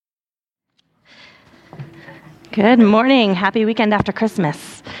Good morning. Happy weekend after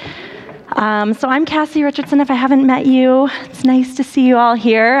Christmas. So I'm Cassie Richardson, if I haven't met you. It's nice to see you all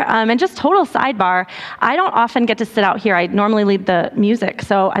here. And just total sidebar, I don't often get to sit out here. I normally lead the music,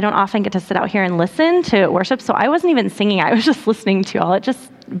 so I don't often get to sit out here and listen to worship. So I wasn't even singing. I was just listening to you all. It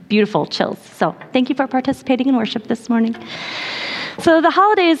just beautiful chills. So thank you for participating in worship this morning. So the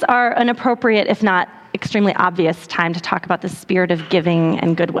holidays are an appropriate, if not extremely obvious, time to talk about the spirit of giving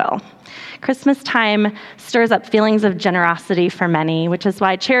and goodwill. Christmas time stirs up feelings of generosity for many, which is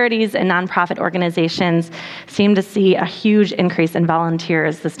why charities and nonprofit organizations seem to see a huge increase in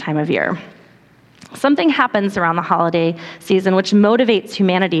volunteers this time of year. Something happens around the holiday season which motivates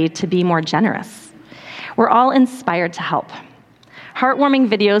humanity to be more generous. We're all inspired to help. Heartwarming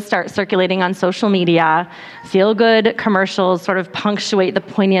videos start circulating on social media. Feel-good commercials sort of punctuate the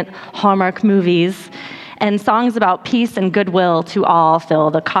poignant Hallmark movies. And songs about peace and goodwill to all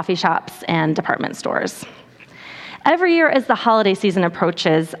fill the coffee shops and department stores. Every year as the holiday season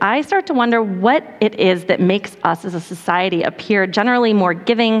approaches, I start to wonder what it is that makes us as a society appear generally more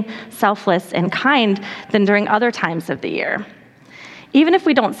giving, selfless, and kind than during other times of the year. Even if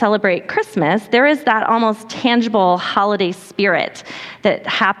we don't celebrate Christmas, there is that almost tangible holiday spirit that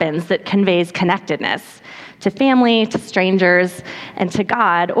happens that conveys connectedness to family, to strangers, and to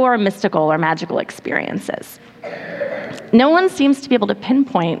God, or mystical or magical experiences. No one seems to be able to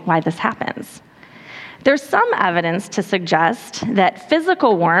pinpoint why this happens. There's some evidence to suggest that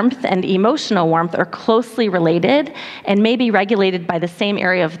physical warmth and emotional warmth are closely related and may be regulated by the same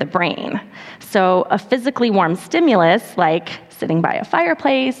area of the brain. So a physically warm stimulus, like sitting by a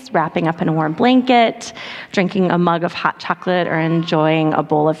fireplace, wrapping up in a warm blanket, drinking a mug of hot chocolate, or enjoying a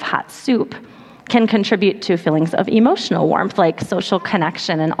bowl of hot soup, can contribute to feelings of emotional warmth, like social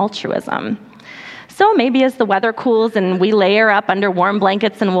connection and altruism. So maybe as the weather cools and we layer up under warm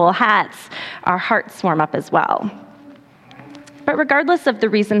blankets and wool hats, our hearts warm up as well. But regardless of the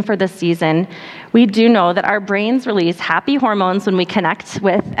reason for this season, we do know that our brains release happy hormones when we connect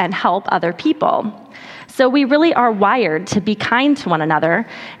with and help other people. So we really are wired to be kind to one another,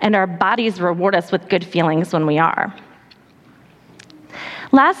 and our bodies reward us with good feelings when we are.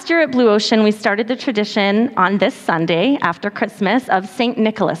 Last year at Blue Ocean, we started the tradition on this Sunday after Christmas of St.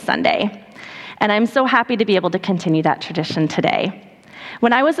 Nicholas Sunday. And I'm so happy to be able to continue that tradition today.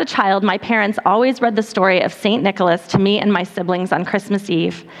 When I was a child, my parents always read the story of St. Nicholas to me and my siblings on Christmas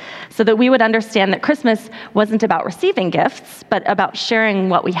Eve so that we would understand that Christmas wasn't about receiving gifts, but about sharing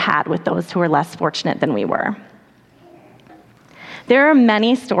what we had with those who were less fortunate than we were. There are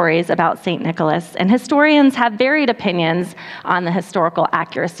many stories about St. Nicholas, and historians have varied opinions on the historical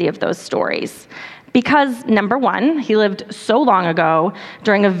accuracy of those stories. Because, number one, he lived so long ago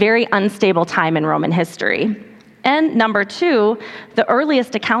during a very unstable time in Roman history. And number two, the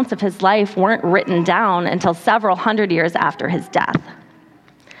earliest accounts of his life weren't written down until several hundred years after his death.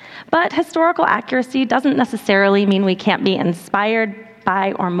 But historical accuracy doesn't necessarily mean we can't be inspired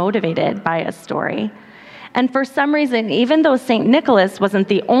by or motivated by a story. And for some reason, even though St. Nicholas wasn't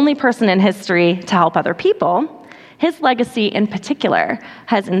the only person in history to help other people, his legacy in particular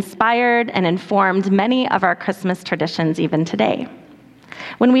has inspired and informed many of our Christmas traditions even today.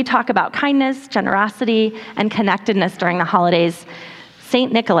 When we talk about kindness, generosity, and connectedness during the holidays,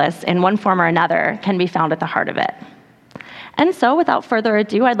 St. Nicholas, in one form or another, can be found at the heart of it. And so, without further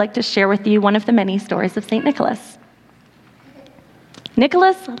ado, I'd like to share with you one of the many stories of St. Nicholas.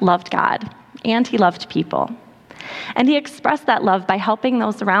 Nicholas loved God, and he loved people. And he expressed that love by helping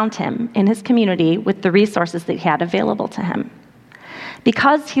those around him in his community with the resources that he had available to him.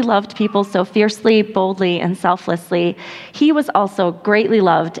 Because he loved people so fiercely, boldly, and selflessly, he was also greatly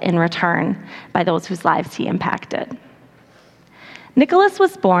loved in return by those whose lives he impacted. Nicholas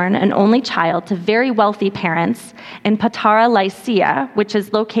was born an only child to very wealthy parents in Patara, Lycia, which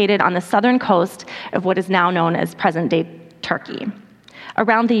is located on the southern coast of what is now known as present-day Turkey,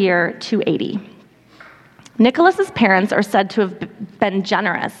 around the year 280. Nicholas's parents are said to have been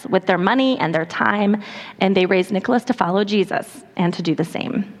generous with their money and their time, and they raised Nicholas to follow Jesus and to do the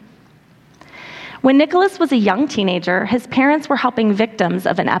same. When Nicholas was a young teenager, his parents were helping victims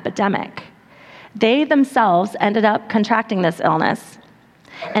of an epidemic. They themselves ended up contracting this illness,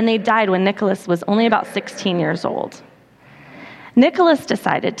 and they died when Nicholas was only about 16 years old. Nicholas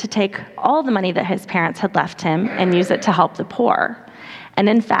decided to take all the money that his parents had left him and use it to help the poor. And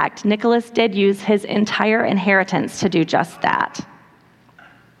in fact, Nicholas did use his entire inheritance to do just that.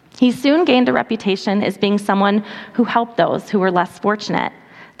 He soon gained a reputation as being someone who helped those who were less fortunate,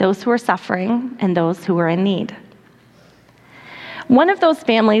 those who were suffering, and those who were in need. One of those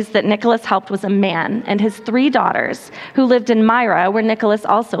families that Nicholas helped was a man and his 3 daughters who lived in Myra, where Nicholas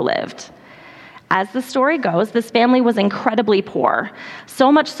also lived. As the story goes, this family was incredibly poor, so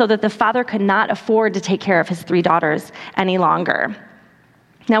much so that the father could not afford to take care of his 3 daughters any longer.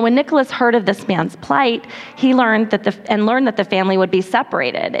 Now, when Nicholas heard of this man's plight, he learned that the family would be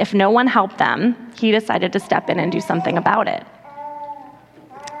separated. If no one helped them, he decided to step in and do something about it.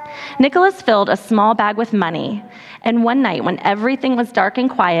 Nicholas filled a small bag with money, and one night when everything was dark and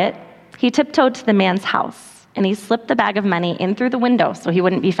quiet, he tiptoed to the man's house, and he slipped the bag of money in through the window so he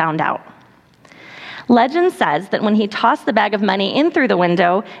wouldn't be found out. Legend says that when he tossed the bag of money in through the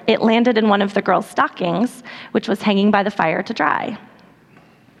window, it landed in one of the girl's stockings, which was hanging by the fire to dry.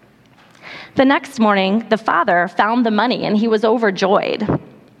 The next morning, the father found the money and he was overjoyed,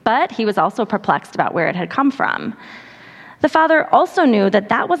 but he was also perplexed about where it had come from. The father also knew that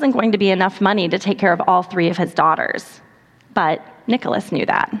that wasn't going to be enough money to take care of all 3 of his daughters, but Nicholas knew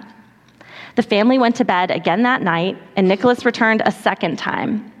that. The family went to bed again that night, and Nicholas returned a second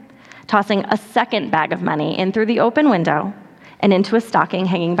time, tossing a second bag of money in through the open window and into a stocking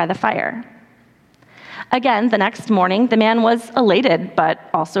hanging by the fire. Again, the next morning, the man was elated, but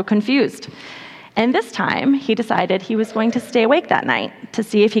also confused. And this time, he decided he was going to stay awake that night to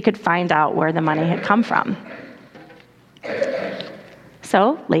see if he could find out where the money had come from.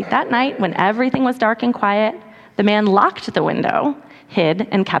 So, late that night, when everything was dark and quiet, the man locked the window, hid,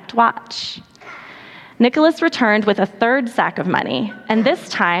 and kept watch. Nicholas returned with a 3rd sack of money, and this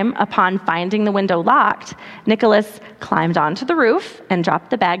time, upon finding the window locked, Nicholas climbed onto the roof and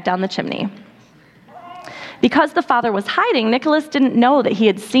dropped the bag down the chimney. Because the father was hiding, Nicholas didn't know that he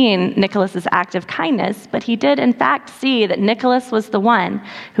had seen Nicholas's act of kindness, but he did in fact see that Nicholas was the one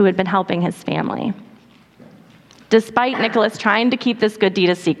who had been helping his family. Despite Nicholas trying to keep this good deed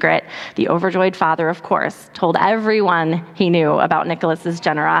a secret, the overjoyed father, of course, told everyone he knew about Nicholas's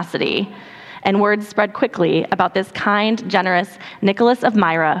generosity. And word spread quickly about this kind, generous Nicholas of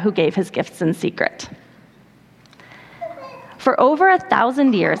Myra who gave his gifts in secret. For over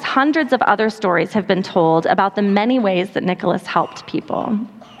 1,000 years, hundreds of other stories have been told about the many ways that Nicholas helped people.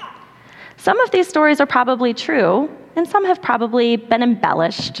 Some of these stories are probably true, and some have probably been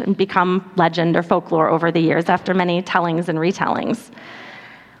embellished and become legend or folklore over the years after many tellings and retellings.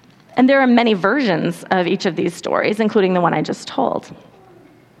 And there are many versions of each of these stories, including the one I just told.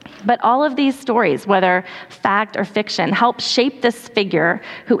 But all of these stories, whether fact or fiction, help shape this figure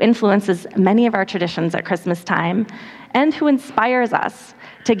who influences many of our traditions at Christmas time and who inspires us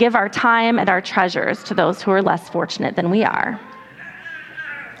to give our time and our treasures to those who are less fortunate than we are.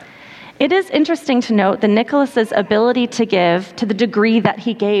 It is interesting to note that Nicholas's ability to give to the degree that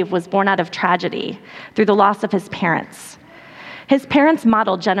he gave was born out of tragedy through the loss of his parents. His parents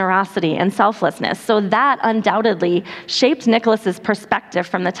modeled generosity and selflessness, so that undoubtedly shaped Nicholas's perspective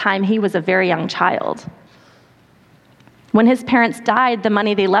from the time he was a very young child. When his parents died, the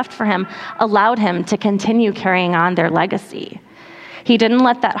money they left for him allowed him to continue carrying on their legacy. He didn't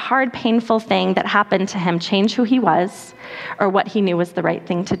let that hard, painful thing that happened to him change who he was or what he knew was the right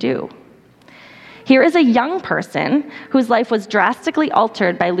thing to do. Here is a young person whose life was drastically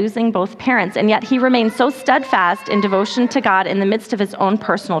altered by losing both parents, and yet he remained so steadfast in devotion to God in the midst of his own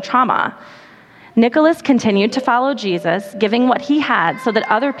personal trauma. Nicholas continued to follow Jesus, giving what he had so that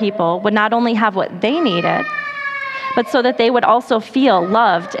other people would not only have what they needed, but so that they would also feel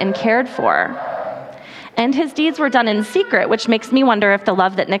loved and cared for. And his deeds were done in secret, which makes me wonder if the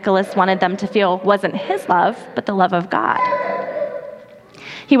love that Nicholas wanted them to feel wasn't his love, but the love of God.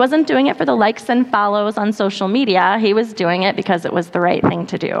 He wasn't doing it for the likes and follows on social media. He was doing it because it was the right thing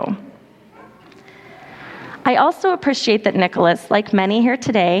to do. I also appreciate that Nicholas, like many here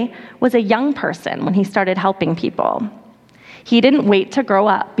today, was a young person when he started helping people. He didn't wait to grow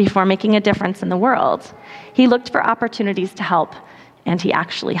up before making a difference in the world. He looked for opportunities to help, and he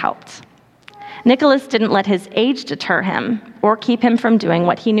actually helped. Nicholas didn't let his age deter him or keep him from doing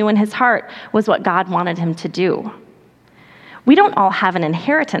what he knew in his heart was what God wanted him to do. We don't all have an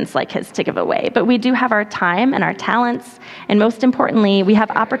inheritance like his to give away, but we do have our time and our talents, and most importantly, we have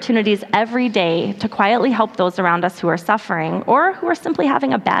opportunities every day to quietly help those around us who are suffering or who are simply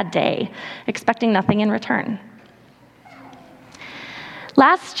having a bad day, expecting nothing in return.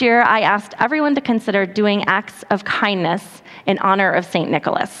 Last year, I asked everyone to consider doing acts of kindness in honor of St.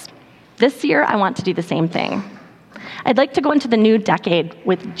 Nicholas. This year, I want to do the same thing. I'd like to go into the new decade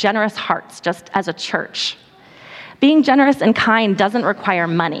with generous hearts, just as a church. Being generous and kind doesn't require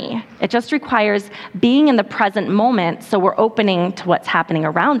money. It just requires being in the present moment so we're opening to what's happening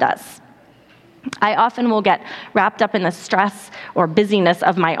around us. I often will get wrapped up in the stress or busyness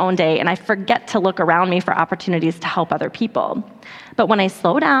of my own day, and I forget to look around me for opportunities to help other people. But when I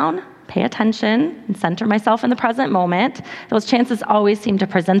slow down, pay attention, and center myself in the present moment, those chances always seem to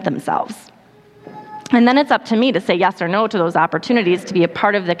present themselves. And then it's up to me to say yes or no to those opportunities to be a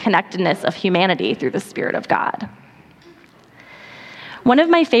part of the connectedness of humanity through the Spirit of God. One of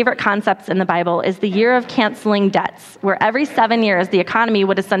my favorite concepts in the Bible is the year of canceling debts, where every 7 years the economy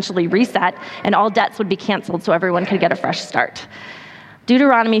would essentially reset and all debts would be canceled so everyone could get a fresh start.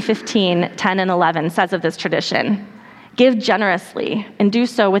 Deuteronomy 15:10 and 11 says of this tradition, "Give generously and do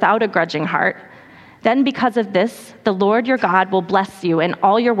so without a grudging heart. Then because of this, the Lord your God will bless you in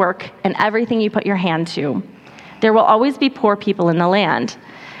all your work and everything you put your hand to. There will always be poor people in the land.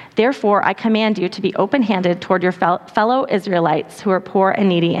 Therefore, I command you to be open-handed toward your fellow Israelites who are poor and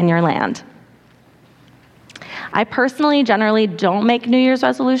needy in your land." I personally generally don't make New Year's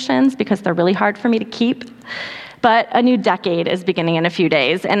resolutions because they're really hard for me to keep. But a new decade is beginning in a few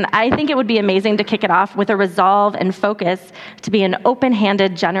days, and I think it would be amazing to kick it off with a resolve and focus to be an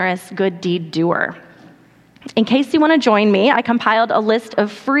open-handed, generous, good deed doer. In case you want to join me, I compiled a list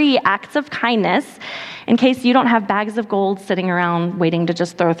of free acts of kindness in case you don't have bags of gold sitting around waiting to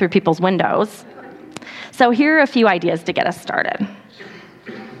just throw through people's windows. So here are a few ideas to get us started.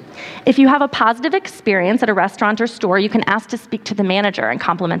 If you have a positive experience at a restaurant or store, you can ask to speak to the manager and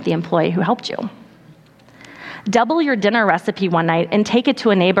compliment the employee who helped you. Double your dinner recipe one night and take it to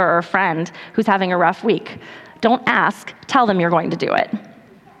a neighbor or a friend who's having a rough week. Don't ask, tell them you're going to do it.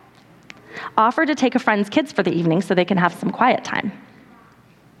 Offer to take a friend's kids for the evening so they can have some quiet time.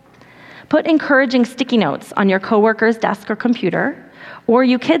 Put encouraging sticky notes on your coworker's desk or computer, or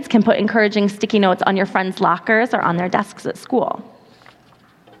you kids can put encouraging sticky notes on your friends' lockers or on their desks at school.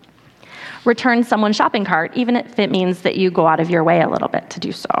 Return someone's shopping cart, even if it means that you go out of your way a little bit to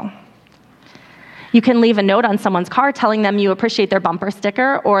do so. You can leave a note on someone's car telling them you appreciate their bumper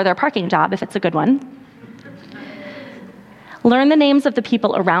sticker or their parking job if it's a good one. Learn the names of the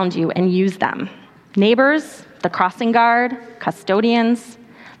people around you and use them. Neighbors, the crossing guard, custodians,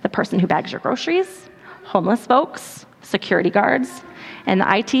 the person who bags your groceries, homeless folks, security guards, and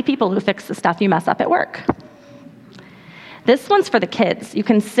the IT people who fix the stuff you mess up at work. This one's for the kids. You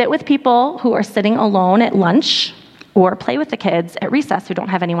can sit with people who are sitting alone at lunch or play with the kids at recess who don't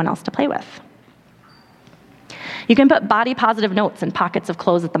have anyone else to play with. You can put body-positive notes in pockets of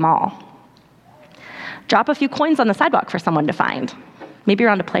clothes at the mall. Drop a few coins on the sidewalk for someone to find. Maybe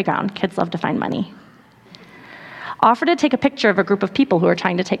around a playground. Kids love to find money. Offer to take a picture of a group of people who are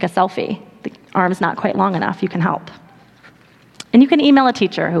trying to take a selfie. The arm's not quite long enough. You can help. And you can email a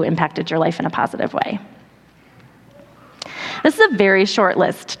teacher who impacted your life in a positive way. This is a very short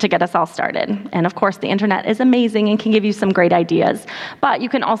list to get us all started. And of course, the internet is amazing and can give you some great ideas. But you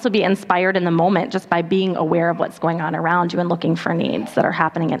can also be inspired in the moment just by being aware of what's going on around you and looking for needs that are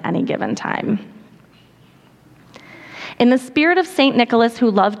happening at any given time. In the spirit of St. Nicholas,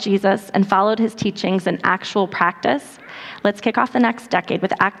 who loved Jesus and followed his teachings in actual practice, let's kick off the next decade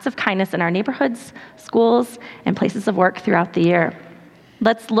with acts of kindness in our neighborhoods, schools, and places of work throughout the year.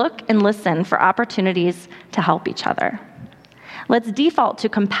 Let's look and listen for opportunities to help each other. Let's default to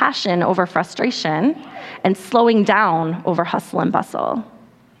compassion over frustration and slowing down over hustle and bustle.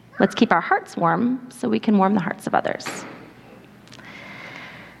 Let's keep our hearts warm so we can warm the hearts of others.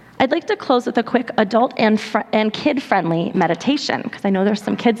 I'd like to close with a quick adult and kid-friendly meditation, because I know there's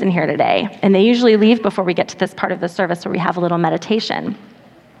some kids in here today, and they usually leave before we get to this part of the service where we have a little meditation.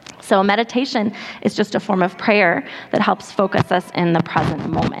 So meditation is just a form of prayer that helps focus us in the present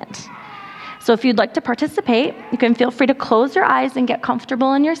moment. So if you'd like to participate, you can feel free to close your eyes and get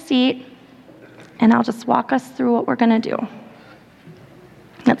comfortable in your seat, and I'll just walk us through what we're going to do.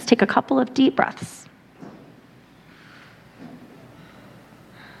 Let's take a couple of deep breaths.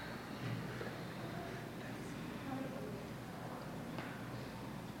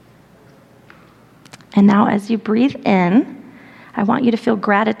 And now as you breathe in, I want you to feel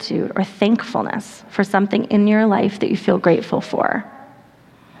gratitude or thankfulness for something in your life that you feel grateful for.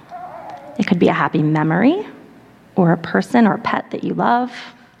 It could be a happy memory, or a person or pet that you love,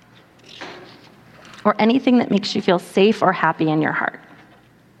 or anything that makes you feel safe or happy in your heart.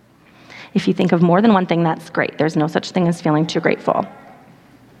 If you think of more than one thing, that's great. There's no such thing as feeling too grateful.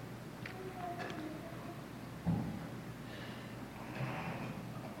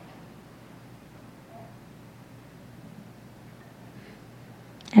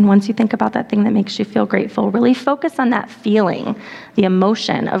 And once you think about that thing that makes you feel grateful, really focus on that feeling, the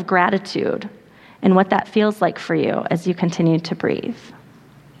emotion of gratitude, and what that feels like for you as you continue to breathe.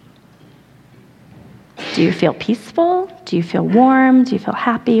 Do you feel peaceful? Do you feel warm? Do you feel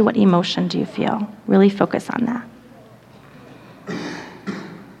happy? What emotion do you feel? Really focus on that.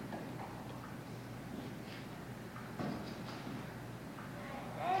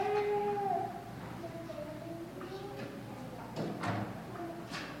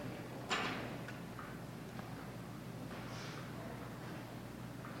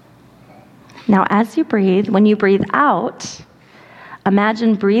 Now, as you breathe, when you breathe out,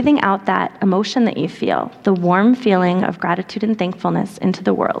 imagine breathing out that emotion that you feel, the warm feeling of gratitude and thankfulness into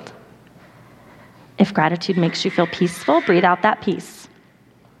the world. If gratitude makes you feel peaceful, breathe out that peace.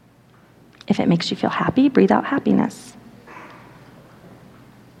 If it makes you feel happy, breathe out happiness.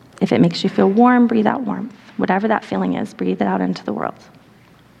 If it makes you feel warm, breathe out warmth. Whatever that feeling is, breathe it out into the world.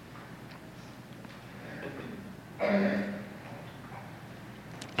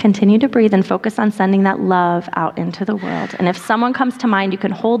 Continue to breathe and focus on sending that love out into the world. And if someone comes to mind, you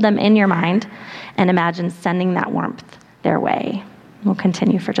can hold them in your mind and imagine sending that warmth their way. We'll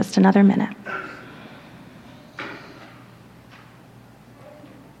continue for just another minute.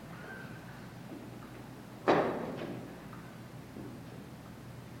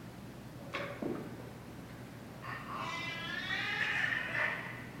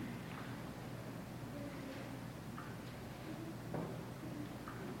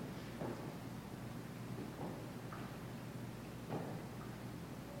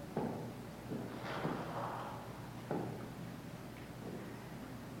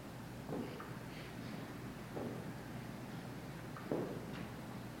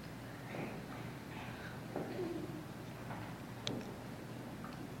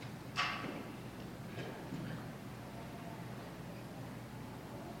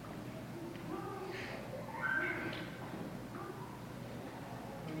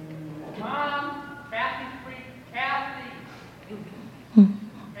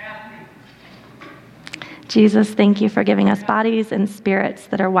 Jesus, thank you for giving us bodies and spirits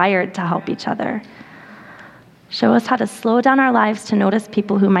that are wired to help each other. Show us how to slow down our lives to notice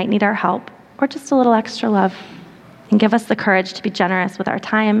people who might need our help or just a little extra love. And give us the courage to be generous with our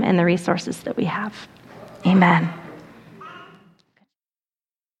time and the resources that we have. Amen.